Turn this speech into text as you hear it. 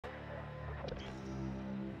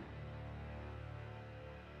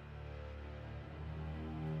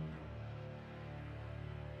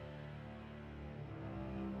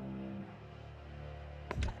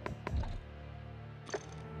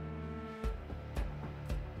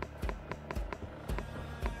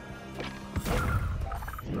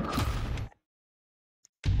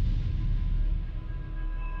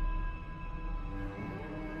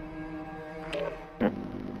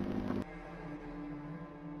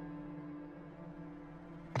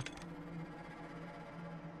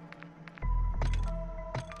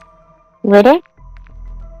Ready?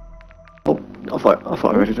 Oh, I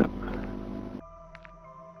thought I read it.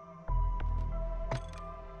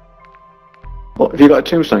 What, have you got a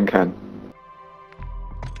tombstone can?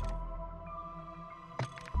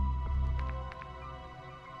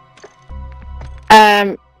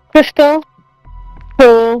 Crystal,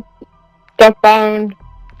 pool, dog bone,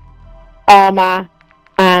 armour,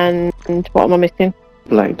 and what am I missing?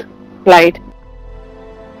 Blade. Blade.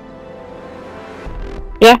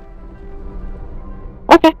 Yeah.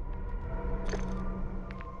 Okay.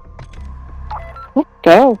 Let's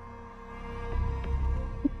go.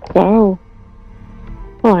 Let's go.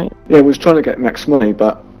 Right. Yeah, we was trying to get max money,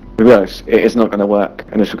 but we realised it is not going to work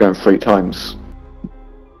unless we're going 3 times.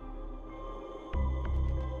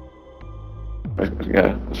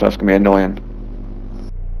 Yeah, so that's going to be annoying.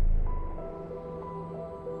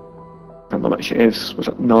 I don't know how much it is. Was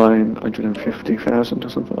it 950,000 or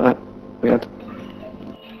something like that? We had.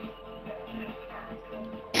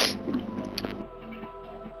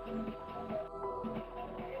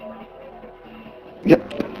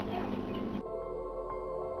 Yep.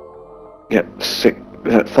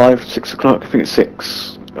 Yep, 5, 6 o'clock? I think it's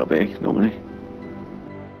 6. That'll be, normally.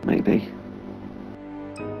 Maybe.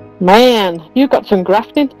 Man, you've got some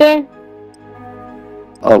grafting to do.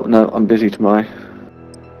 Oh, no, I'm busy tomorrow.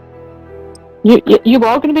 You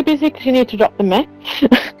are going to be busy because you need to drop the mech.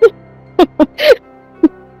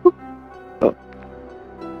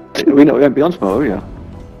 We're not going to be on tomorrow, are you?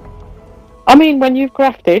 I mean, when you've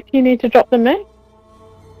grafted, you need to drop the mech.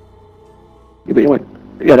 Yeah, but you won't.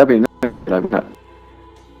 Yeah, that'll be no.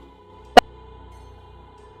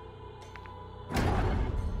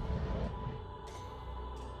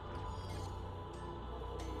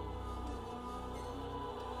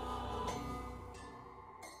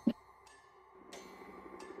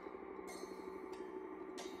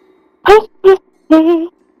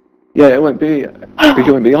 Yeah, it won't be. Because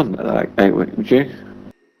you won't be on that day, would you? Would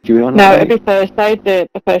you be on No, that it'll day? be Thursday,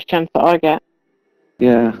 the first chance that I get.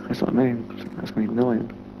 Yeah, that's what I mean. That's going to be annoying.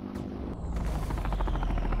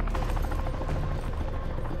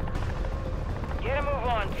 Get a move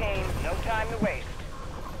on, team. No time to waste.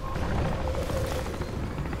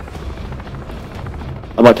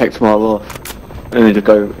 I might take tomorrow off. And then just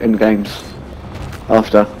go in games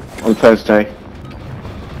after, on Thursday.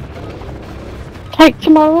 Take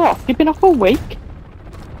tomorrow off. You've been off all week.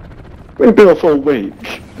 We've been off all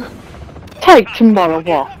week. Take tomorrow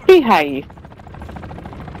off. Behave.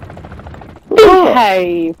 What?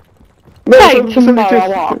 Behave. No, Take so we tomorrow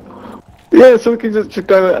just- off. Yeah, so we can just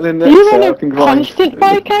go and then next You're on day I a can grind. constant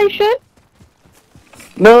vacation?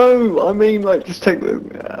 No, I mean like just take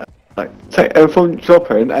the take everyone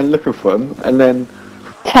dropping and looking for them, and then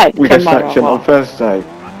Take we go tomorrow snatch them on off. Thursday.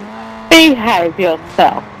 Behave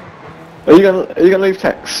yourself. Are you gonna leave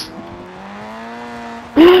Tex?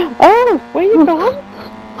 Oh, where you gone?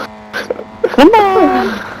 Come on.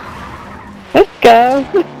 Let's go.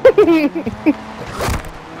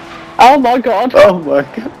 Oh my god. Oh my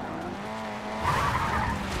god.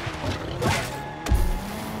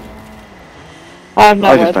 I have no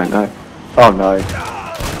I just words. don't know. Oh no.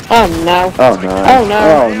 Oh no. Oh no. Oh no.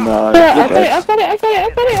 Oh no. Yeah, You're I've dead. got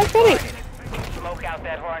it. Smoke out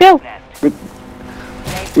that hornet's Go.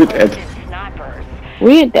 nest. We're dead. Snipers.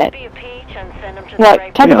 We're dead. Be a peach and send them to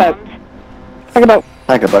Right, the take a Yeah. boat. Take a boat.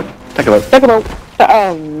 Take a boat. Take a boat. Take a boat.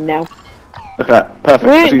 Oh no. Look at that. Perfect. We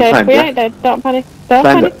That's ain't what you dead. planned, We yeah? ain't dead. Don't panic. Don't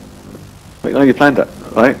Planned panic. it. Wait, no, you planned it,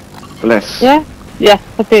 right? Bless. Yeah? Yeah,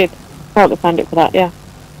 I did. Totally planned it for that, yeah.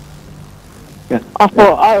 Yeah. I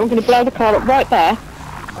thought I was going to blow the car up right there.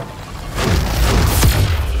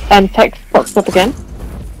 And Tex boxed up again.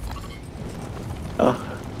 Oh.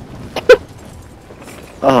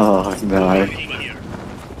 Oh no.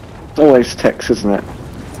 It's always Tex, isn't it?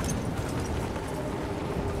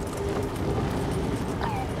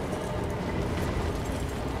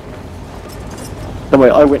 No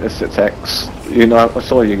wait, I witnessed it, Tex. You know, I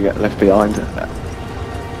saw you get left behind.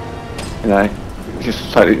 You know,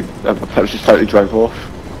 just totally drove off.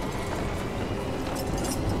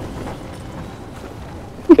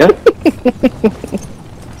 Yeah?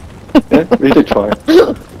 Yeah, we did try.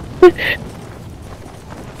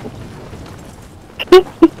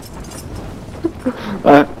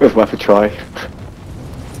 It was worth a try.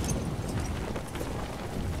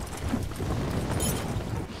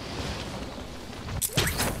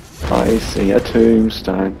 I see a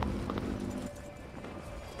tombstone.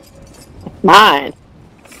 Mine.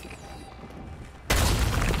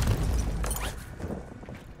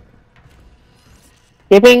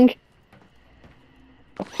 Giving.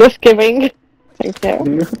 Just giving. Thank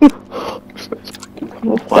you.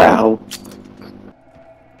 Wow.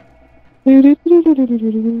 Yeah,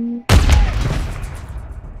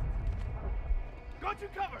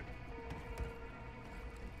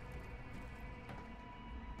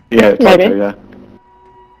 Maybe. Tycho, yeah.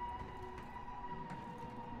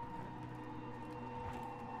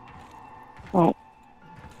 Right.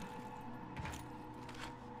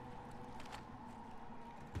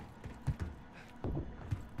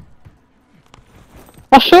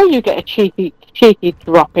 I'm sure you get a cheeky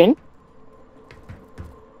drop in.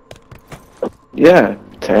 Yeah,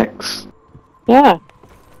 Tex. Yeah.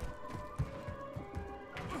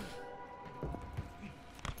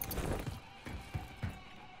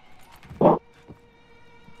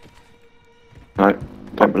 No,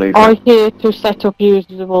 don't believe I'm it. here to set up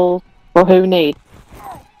usables for who need.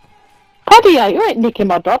 Paddy, you ain't nicking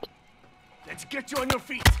my dot. Let's get you on your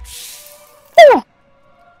feet. Yeah.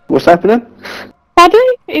 What's happening? Paddy,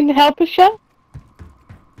 in the helper shell.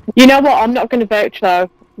 You know what? I'm not going to vouch though,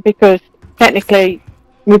 because technically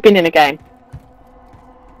we've been in a game.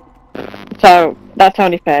 So that's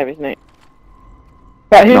only fair, isn't it?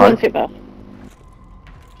 Right, who No. wants it first?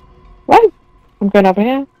 Right, I'm going over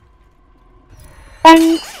here.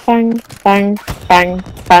 Bang, bang, bang, bang,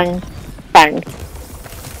 bang, bang.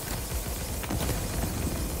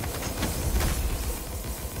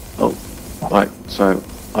 Oh, right, so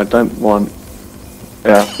I don't want...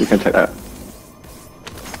 Yeah, you can take that.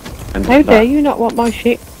 And How that. dare you not want my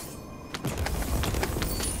shit?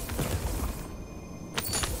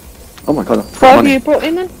 Oh my god, I've What got have money. you brought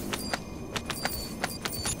in then?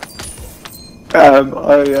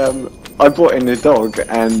 I brought in the dog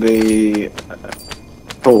and the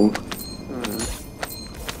ball.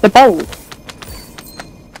 The bowl.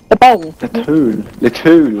 The bowl. The tool. The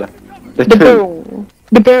tool. The The tool. bowl.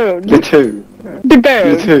 The bowl. The tool. The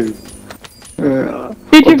bowl. The tool.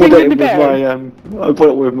 Did you I bring brought it in in the with bowl? my I brought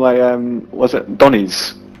it with my was it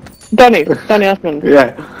Donny's? Donny Osmond.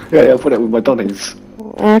 Yeah, I brought it with my Donny's.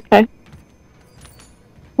 Okay.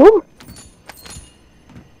 Ooh.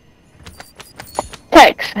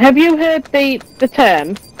 Tex, have you heard the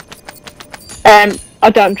term? I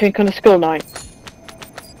don't drink on a school night.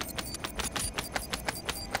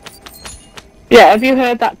 Yeah, have you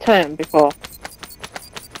heard that term before?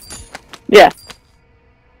 Yeah.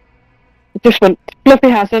 Just went, Fluffy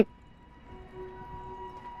hasn't.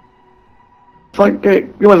 Like,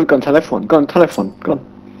 you might have gone telephone. Go on telephone. Go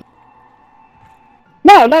on.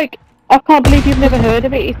 No, like, I can't believe you've never heard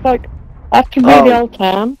of it. It's like, that's a really Oh. old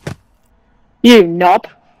term. You knob.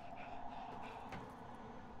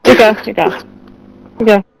 You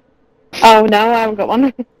go. Oh no, I haven't got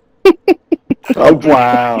one. Oh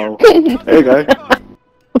wow. There you go.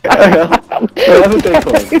 Yeah. Have a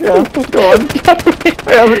decoy. Yeah, go on.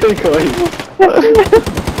 Have a decoy.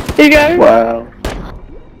 Here you go. Wow.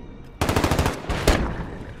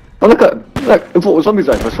 Oh look, it brought zombies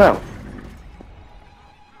over as well.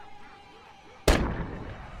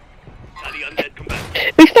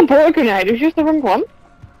 At least I brought a grenade, it was just the wrong one.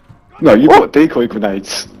 No, you brought decoy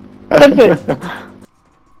grenades. That's it.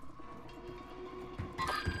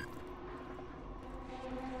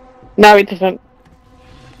 No, it doesn't.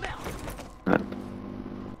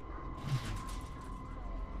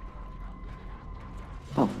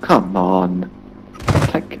 Oh, come on.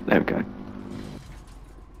 There we go.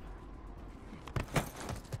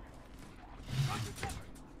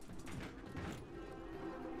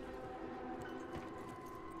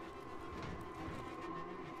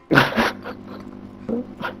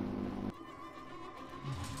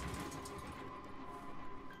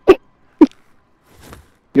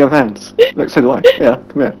 You have hands. Look, so do I. Yeah,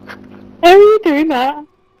 come here. How are you doing that?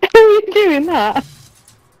 How are you doing that?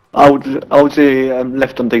 Hold the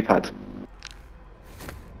left on D-pad.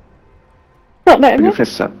 Not letting With me. your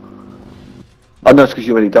fists up. Oh no, it's because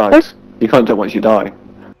you already died. You can't do it once you die.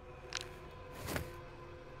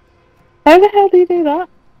 How the hell do you do that?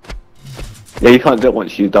 Yeah, you can't do it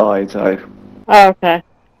once you die, so... Oh, okay.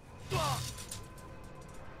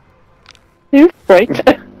 You freak.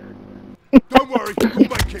 Don't worry, we'll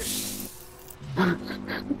make it.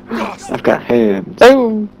 I've got hands.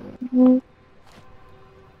 Boom. Boom.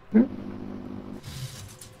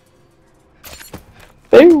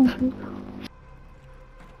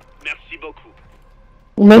 Merci beaucoup.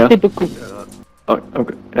 Merci beaucoup. Oh,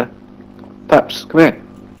 okay, yeah. Taps, come here.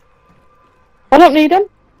 I don't need them.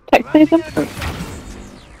 Text needs them.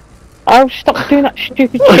 Oh, stop doing that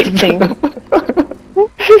stupid shit thing.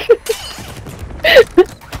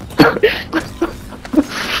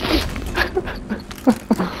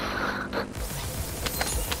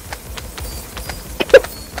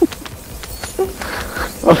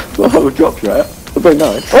 I would drop you out. That'd be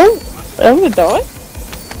nice. Oh, I'm gonna die.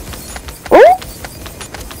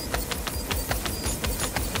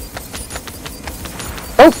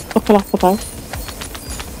 Galapagos.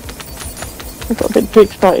 I got a bit too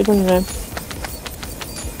excited on them.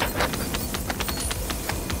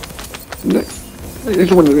 You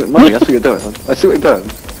just want to get money, that's what you're doing. I see what you're doing.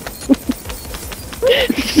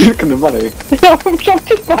 You're looking at the money. No, I'm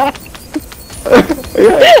jumping back.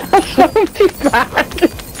 Yeah. I'm jumping back.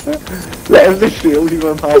 Let him literally all you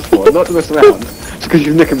run past for, not to mess around, just because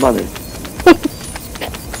you're nicking money.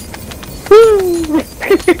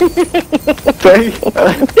 See?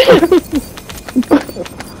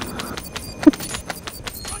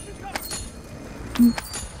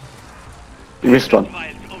 You missed one.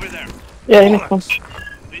 Miles, over there. Yeah, next one.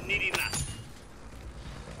 Been needing that.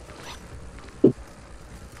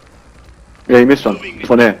 Yeah, you missed one. This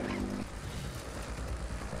one here.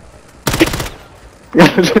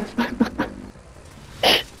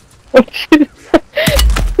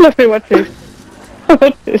 Let me watch this.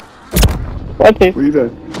 Watch this. Watch this. What are you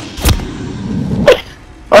doing?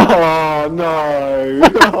 Oh no!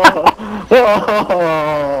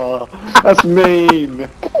 Oh, that's mean.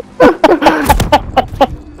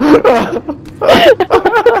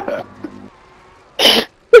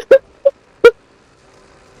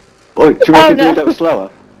 Oi, should we make him bleed out slower?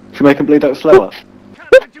 Should we make him bleed out slower?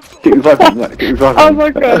 Get reviving, right, get reviving. Oh my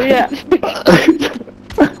god, yeah.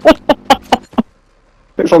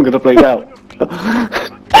 Takes longer to bleed out.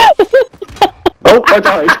 Oh, I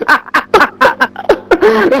died!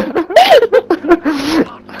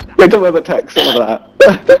 Yeah, don't worry about text, some of that.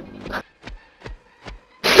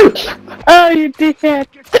 Oh, you dickhead.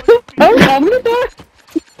 Oh, I'm gonna die.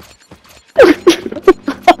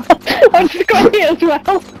 I'm just got hit as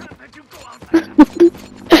well.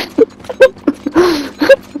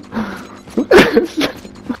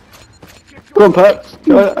 Come on,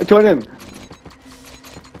 Perps, join in.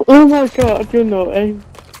 Oh my god, you're naughty.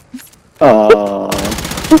 Aww.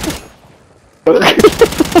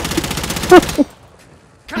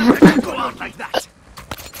 Can't let you go out like that.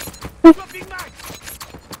 Dropping back.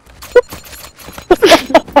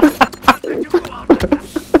 Can't let you go out like that.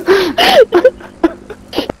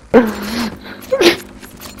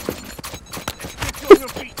 Get on your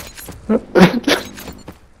feet.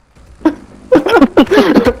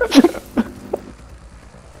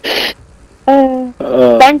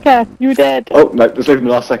 Banker, you dead. Oh, no, just leave him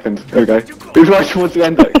the last second. There we go. He's right towards the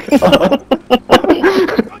end, Nick.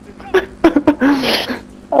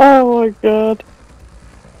 Oh my god.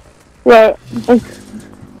 Right.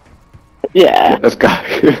 Yeah. Let's go.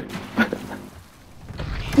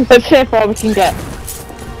 Let's see how far we can get.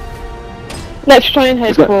 Let's try and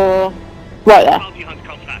head Let's go. for... Right there. Bounty hunt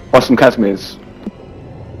contact. Buy some Casimirs.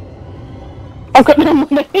 I've got no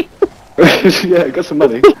money. Yeah, got some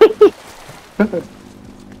money.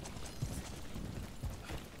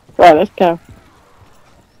 Right, let's go.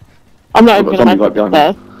 I'm not I've even got gonna zombie make right it behind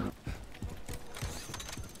there.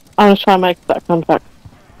 I'm gonna try and make that contact.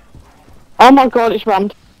 Oh my god, it's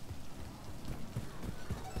rammed.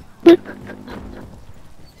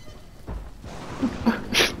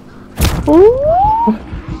 Ooh.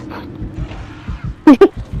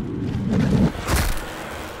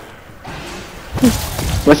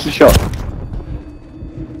 Where's the shot?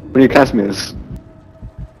 Where are your Casimirs?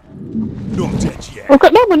 Not dead yet. I've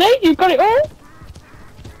got no money, you've got it all.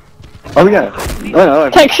 Oh yeah. No.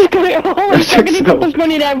 Texas got it all. He's not Texas gonna got put us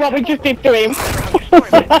money there, what we just did to him.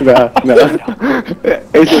 No.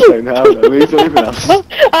 He's the same now, though. He's leaving us.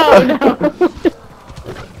 Oh no.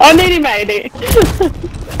 I nearly made it.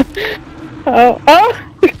 Oh.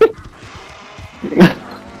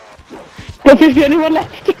 But is the only one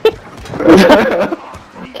left?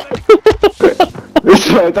 This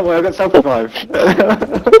way, don't worry, I've got self-revive.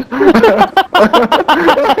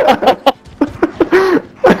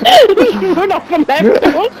 Run off from left.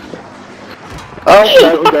 Oh,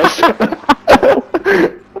 no, we're good.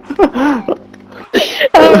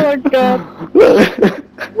 Oh my god.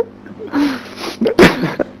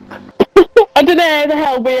 I don't know how the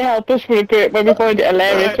hell we help us for a group when we find it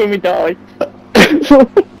hilarious when we die.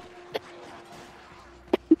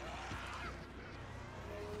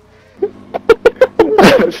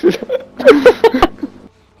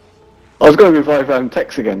 I was going to revive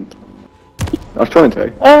Tex again. I was trying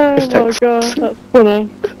to. Oh It's my Tex. god, that's funny.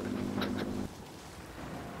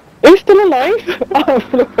 Who's still alive? Oh,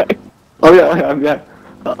 look. Oh yeah, I am, yeah.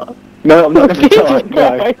 No, I'm not going to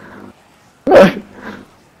die. No.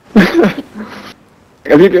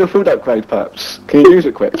 Have you got a food upgrade, perhaps? Can you use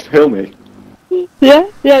it quick to heal me? Yeah.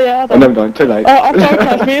 Oh, no, no, too late. I'll go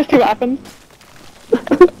catch me, see what happens.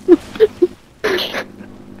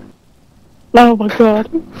 Oh my god.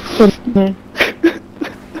 Funny.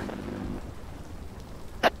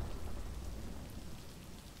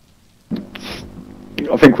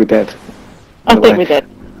 I think we're dead. I think Anyway. we did.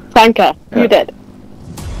 Tanker, Yeah. you did.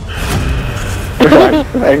 Right,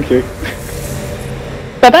 thank you.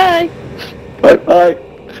 Bye bye. Bye bye.